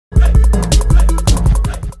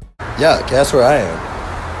Yeah, guess where I am.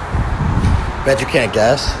 Bet you can't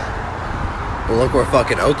guess. Well, look where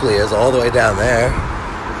fucking Oakley is, all the way down there.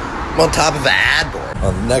 I'm on top of an ad board.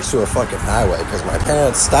 I'm next to a fucking highway because my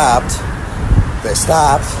parents stopped. They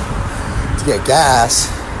stopped to get gas.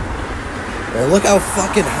 And look how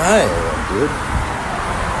fucking high I am, dude.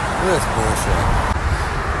 Look at this bullshit.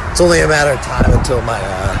 It's only a matter of time until my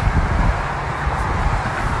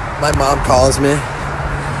mom calls me.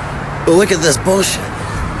 But look at this bullshit.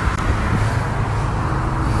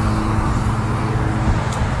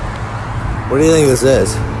 What do you think this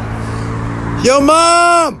is? Yo,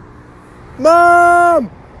 Mom!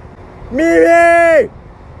 Mom! Mimi!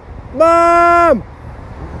 Mom!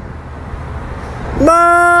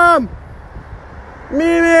 Mom!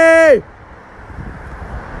 Mimi!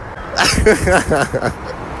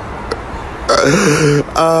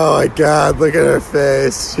 Oh my God, look at her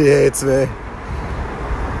face. She hates me.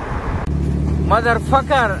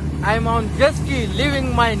 Motherfucker, I'm on jet ski,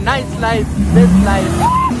 living my nice life, best life.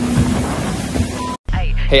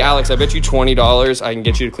 Hey Alex, I bet you $20 I can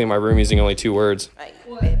get you to clean my room using only 2 words.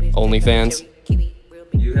 OnlyFans.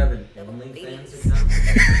 You have an OnlyFans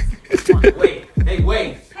account?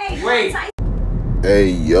 Wait. Hey,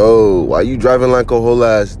 yo, why you driving like a whole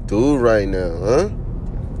ass dude right now, huh?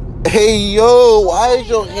 Hey, yo, why is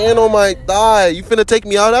your hand on my thigh? You finna take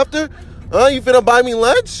me out after? Huh? You finna buy me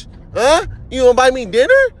lunch? Huh? You gonna buy me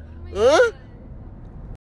dinner? Huh?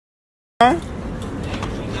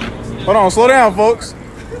 Hold on, slow down, folks.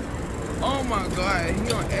 Oh my God,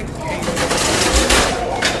 he on X8.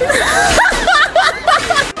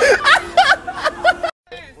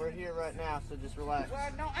 We're here right now, so just relax.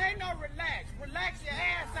 Well, no, ain't no relax. Relax your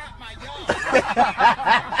ass out my yard.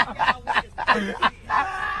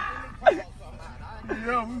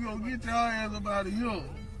 Yo, we gonna get your ass up out of here.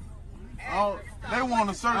 Oh, they want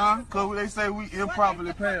to search because they say we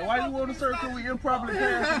improperly passed. Why you want to search because we improperly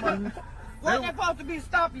passed somebody? What they supposed to be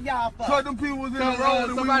stopping y'all for? Because them people was in the road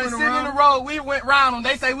and somebody we went sitting around. in the road, we went round them.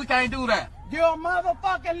 They say we can't do that. You're a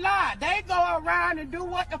motherfucking lie. They go around and do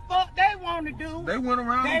what the fuck they want to do. They went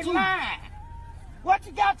around They too. lying. What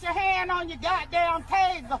you got your hand on your goddamn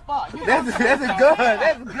taser for? That's a gun.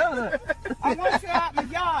 That's a gun. I want you out my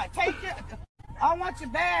yard. I want your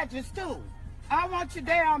badges too. I want your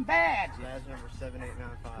damn badges. Badge number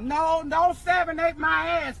 7895. No 78 my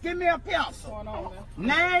ass. Give me a pencil.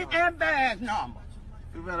 Name and badge number.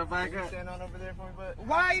 You better back up. Stand on over there for me, bud.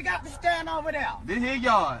 Why you got to stand over there? This here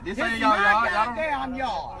yard. This ain't This y'all my yard. Y'all goddamn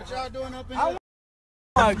yard. What y'all doing up in I here?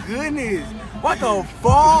 Oh my goodness. What the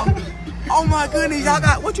fuck? Oh my goodness, y'all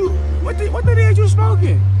got what the hell you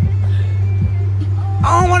smoking?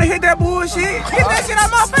 I don't wanna hit that bullshit. Get that shit out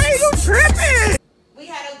my face, you tripping. We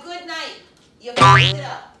had a good night. You fucked it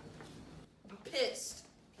up. I'm pissed.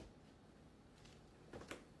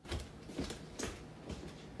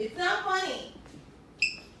 It's not funny.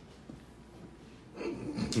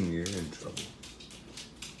 You're in trouble.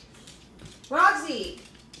 Roxy.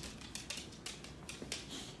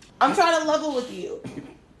 I'm trying to level with you.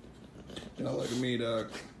 Don't look at me,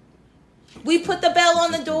 dog. We put the bell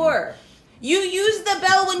on the door. You use the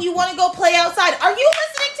bell when you want to go play outside. Are you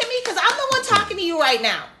listening to me? Because I'm the one talking to you right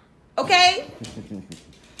now. Okay?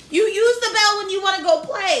 You use the bell when you want to go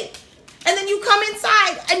play. And then you come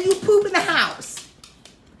inside and you poop in the house.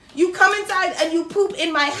 You come inside and you poop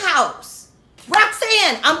in my house.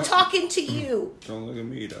 Roxanne, I'm talking to you. Don't look at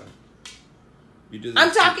me, dog.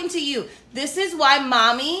 I'm talking to you. This is why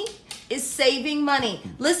mommy is saving money.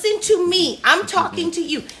 Listen to me. I'm talking to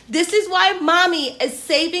you. This is why mommy is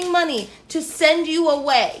saving money to send you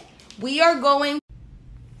away. We are going.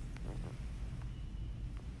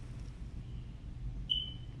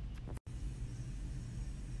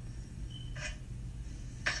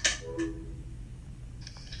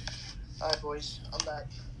 All right, boys, I'm back.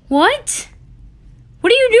 What?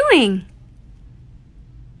 What are you doing?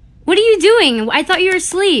 What are you doing? I thought you were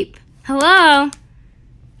asleep. Hello?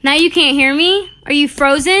 Now you can't hear me? Are you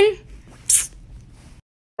frozen?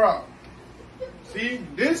 Bro, see,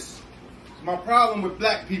 this is my problem with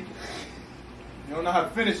black people. You don't know how to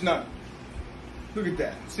finish nothing. Look at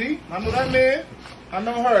that. See? I know that man. I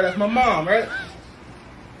know her. That's my mom, right?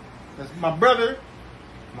 That's my brother.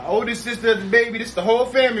 My oldest sister, the baby. This is the whole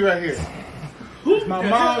family right here. It's my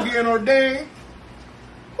mom getting ordained.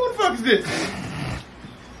 Who the fuck is this?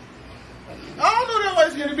 I don't know that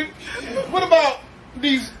white skinny bitch. What about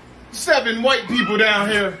these 7 white people down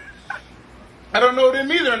here? I don't know them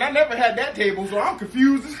either, and I never had that table, so I'm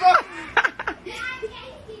confused as fuck.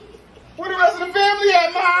 Where the rest of the family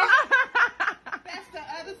at, Mom? That's the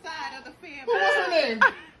other side of the family. What's her name?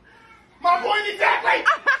 My point exactly.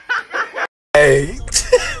 Hey.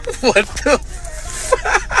 What the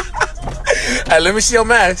Hey, let me see your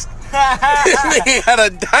mask. He had a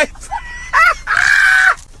diaper.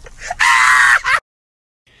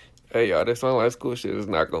 Hey, y'all, this online school shit is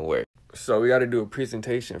not gonna work. So we gotta do a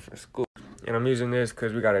presentation for school. And I'm using this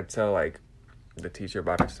because we gotta tell, like, the teacher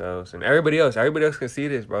about ourselves. And everybody else can see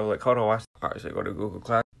this, bro. Like, hold on, watch. All right, so go to Google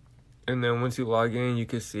Class. And then once you log in, you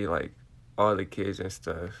can see, like, all the kids and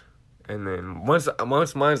stuff. And then once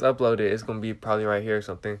mine's uploaded, it's gonna be probably right here or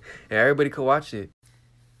something. And everybody could watch it.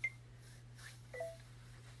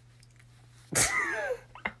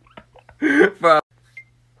 Bro.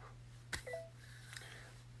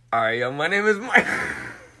 Alright, yo, my name is Mike.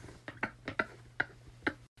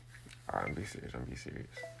 Alright, I'm be serious.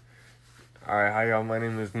 Alright, hi, y'all, my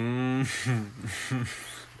name is...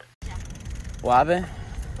 What happened?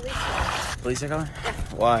 Police are coming?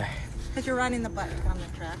 Why? Because you're riding the bike on the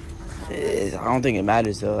track. I don't think it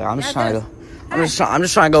matters, though. Like, I'm just trying to go... I'm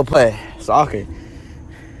just trying to go play soccer.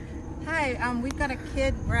 Hi, we've got a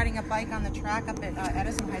kid riding a bike on the track up at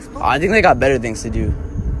Edison High School. I think they got better things to do.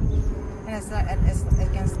 And it's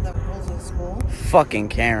against the rules of the school. Fucking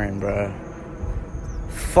Karen, bro.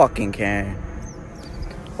 Fucking Karen.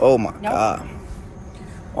 Oh my god.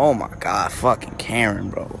 Oh my god, fucking Karen,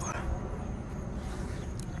 bro.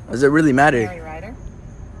 Does it really matter? Mary Ryder.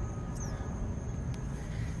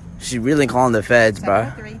 She really calling the feds,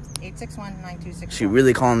 bro. 703-861-9264. She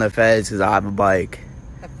really calling the feds because I have a bike.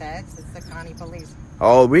 The feds? It's the county police.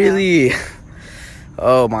 Oh, really? Yeah.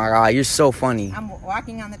 Oh my god, you're so funny. I'm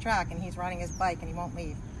walking on the track and he's riding his bike and he won't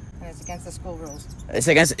leave. And it's against the school rules. It's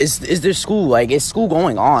against, is there school? Like, is school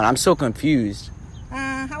going on? I'm so confused.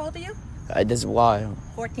 How old are you? This is why.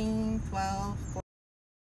 14, 12, 14.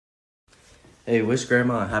 Hey, wish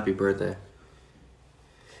Grandma a happy birthday.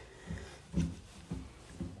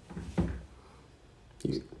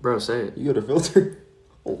 Bro, say it. You got a filter?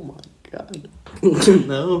 Oh my god.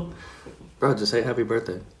 No. Bro, just say happy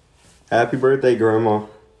birthday. Happy birthday, Grandma.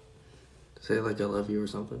 Say it like I love you or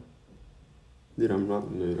something. Dude, I'm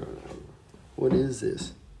not. Dude, what is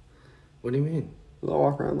this? What do you mean? Will I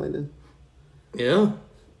walk around like this? Yeah.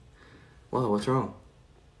 Wow, what's wrong?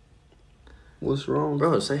 What's wrong?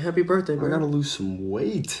 Bro, say happy birthday, bro. I gotta lose some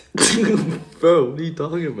weight. Bro, what are you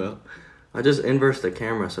talking about? I just inversed the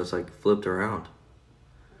camera so it's like flipped around.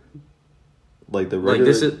 Like the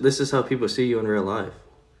regular... Like this is how people see you in real life.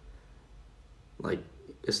 Like,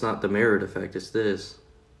 it's not the mirrored effect, it's this.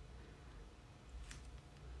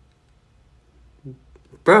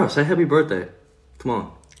 Bro, say happy birthday. Come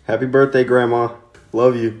on. Happy birthday, Grandma.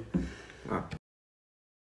 Love you. Right.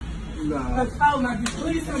 Oh my goodness,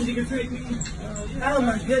 please tell me you can take me. Oh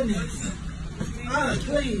my goodness. Oh,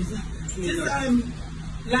 please. Just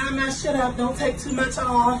line my shit up. Don't take too much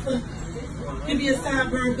off. Give me a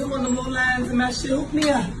sideburn. Do one of the little lines in my shit. Hook me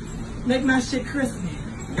up. Make my shit crispy.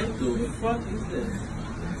 What the fuck is this?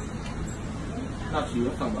 Not you,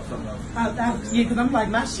 I'm talking about something else. Yeah, because I'm like,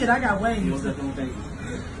 my shit, I got waves. You don't think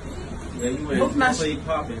yeah, you went Hook my shit.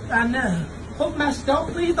 Popping. I know. Hook my shit.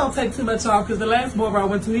 Please don't take too much off, because the last barber I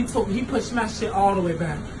went to, he pushed my shit all the way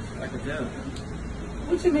back. I could tell.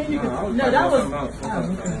 What you mean? You could? No, that was. Oh,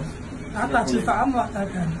 okay. I thought you thought. I'm like,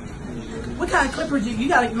 okay. What kind of clippers you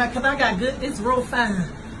got? Because I got good. It's real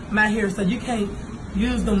fine, my hair, so you can't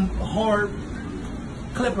use them hard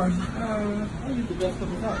clippers. I use the best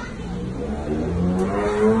clippers out.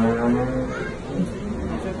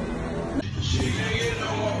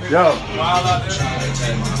 Yo.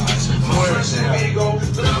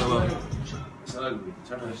 It's ugly.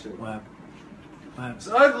 Turn that shit. What happened? It's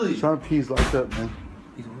ugly. Sean P's locked up, man.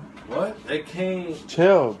 What? They can't.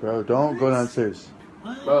 Chill, bro. Don't go downstairs.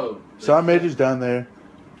 What? Bro. Sean Major's down there.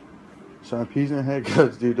 Sean P's in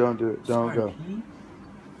headcuffs, dude. Don't do it. Don't go.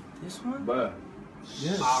 This one? Bro.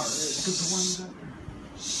 Yes.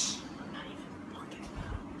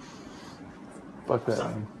 Fuck that,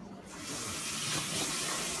 man.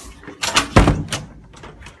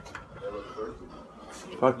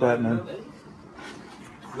 Fuck that, man. Is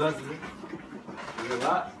it a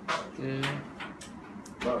lot? Yeah.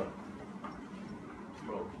 Bro.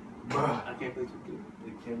 I can't believe you did.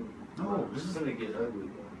 It can. No, this is gonna get ugly,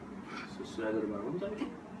 bro. So should I go to my room today?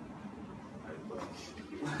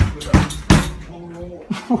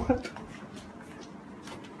 What?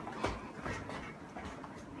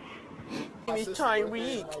 My name is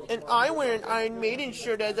Tyreek, and I wear an Iron Maiden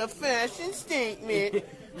shirt as a fashion statement.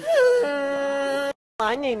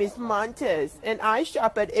 My name is Montez, and I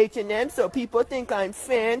shop at H&M so people think I'm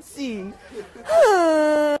fancy.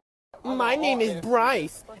 My name is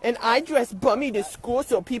Bryce, and I dress bummy to school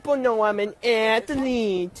so people know I'm an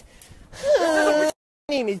athlete.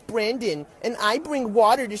 My name is Brandon, and I bring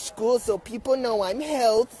water to school so people know I'm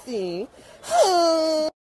healthy.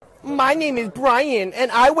 My name is Brian,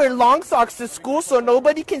 and I wear long socks to school so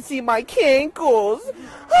nobody can see my cankles.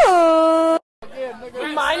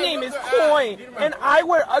 My name is Coin, and I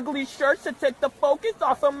wear ugly shirts to take the focus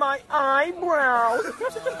off of my eyebrows.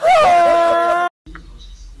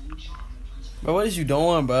 Bro, what is you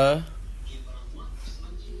doing, bro?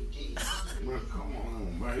 Come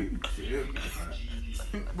on, man.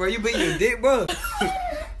 Bro, you beat your dick, bro.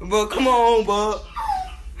 Bro, come on, bro.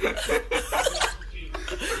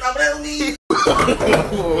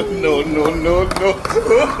 No.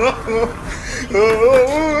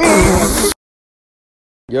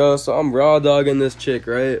 Yo, so I'm raw dogging this chick,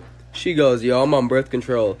 right? She goes, yo, I'm on birth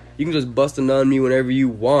control. You can just bust a nut on me whenever you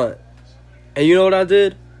want. And you know what I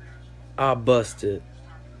did? I busted.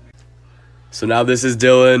 So now this is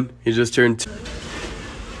Dylan. He just turned 2.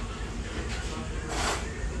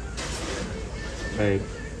 Babe,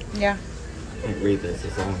 Yeah. read this.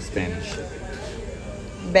 It's all in Spanish.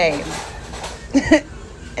 Babe.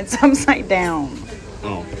 It's upside down.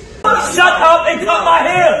 Oh. Shut up and cut my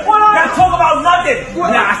hair! Gotta talk about nothing!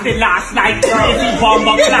 Lasted last night, crazy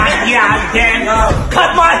bomber class, yeah, again.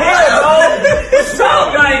 Cut my hair, bro! What's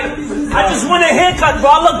up, like? I just want a haircut,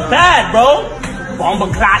 bro. I look bad, bro.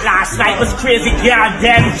 Bomber clot last night was crazy, yeah,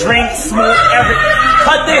 again. Drink, smoke, everything.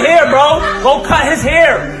 Cut the hair, bro. Go cut his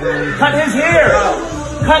hair. Cut his hair.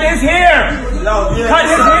 Cut his hair. Cut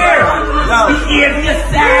his hair.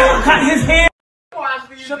 Cut his hair.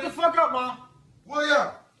 Shut the fuck up, Mom. William,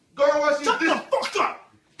 go and wash your dick. Shut the fuck up.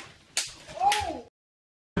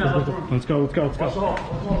 Let's go.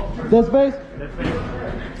 Dead space?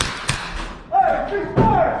 Hey,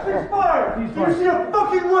 ceasefire! Do you see a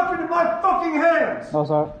fucking weapon in my fucking hands? No,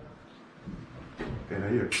 sorry. Okay, now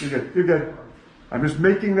you're good. I'm just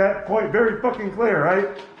making that point very fucking clear, right?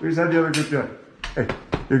 We just had the other good. Hey,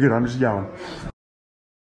 you're good. I'm just yelling.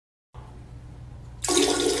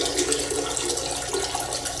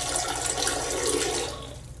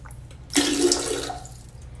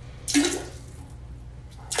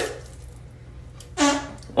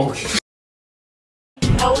 Oh, shit.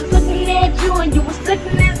 I was looking at you and you was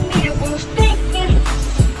looking at me and we was thinking,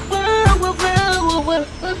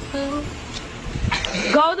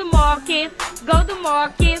 Go to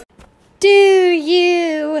market. Do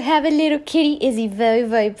you have a little kitty? Is he very,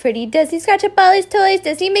 very pretty? Does he scratch up all his toys?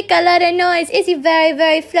 Does he make a lot of noise? Is he very,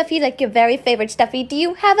 very fluffy like your very favorite stuffy? Do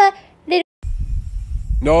you have a little...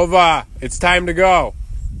 Nova, it's time to go.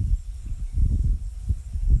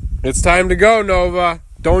 It's time to go, Nova.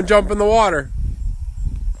 Don't jump in the water.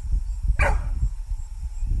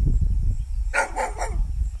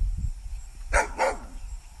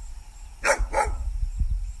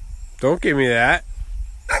 Don't give me that.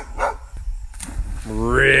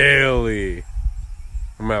 Really?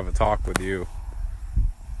 I'm gonna have a talk with you.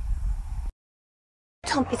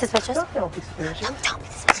 Don't be suspicious. Don't be suspicious.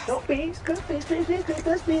 Don't be suspicious.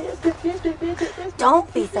 Don't be suspicious.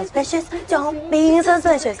 Don't be suspicious. Don't be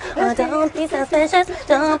suspicious. Don't be suspicious.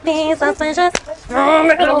 Don't be suspicious.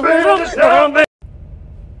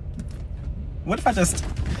 What if I just...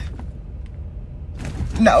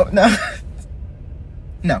 No.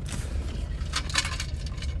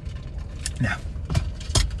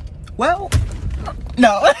 Well,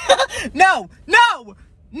 no. No.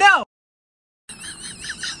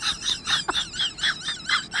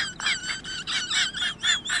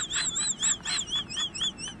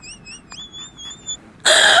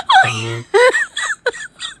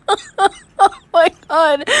 Oh my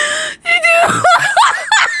god.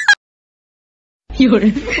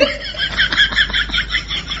 Llore.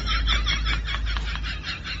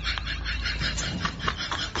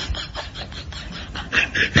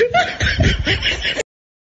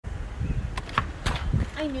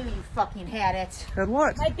 I knew you fucking had it. Had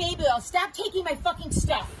what? My baby oil. Stop taking my fucking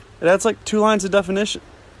stuff. That's like 2 lines of definition.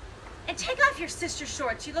 And take off your sister's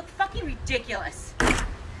shorts. You look fucking ridiculous.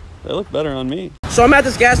 They look better on me. So I'm at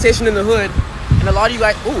this gas station in the hood, and a lot of you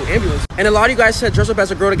guys, ambulance. And a lot of you guys said dress up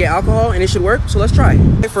as a girl to get alcohol, and it should work, so let's try.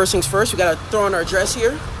 Okay, first things first, we gotta throw on our dress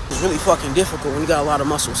here. It's really fucking difficult when you got a lot of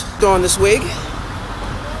muscles. Throw on this wig. And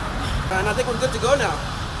I think we're good to go now.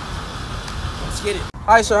 Let's get it.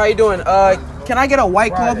 Hi, sir, how you doing? Can I get a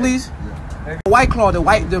White Claw, please? A White Claw, the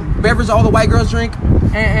beverage all the white girls drink.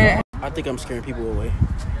 I think I'm scaring people away.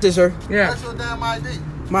 Yes, sir. Yeah. That's your damn ID.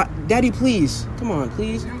 My daddy, please. Come on,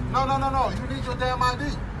 please. No. You need your damn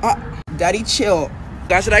ID. Daddy, chill.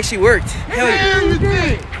 Guys, it actually worked. Hell yeah. You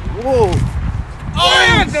did. Whoa.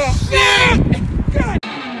 Oh, shit!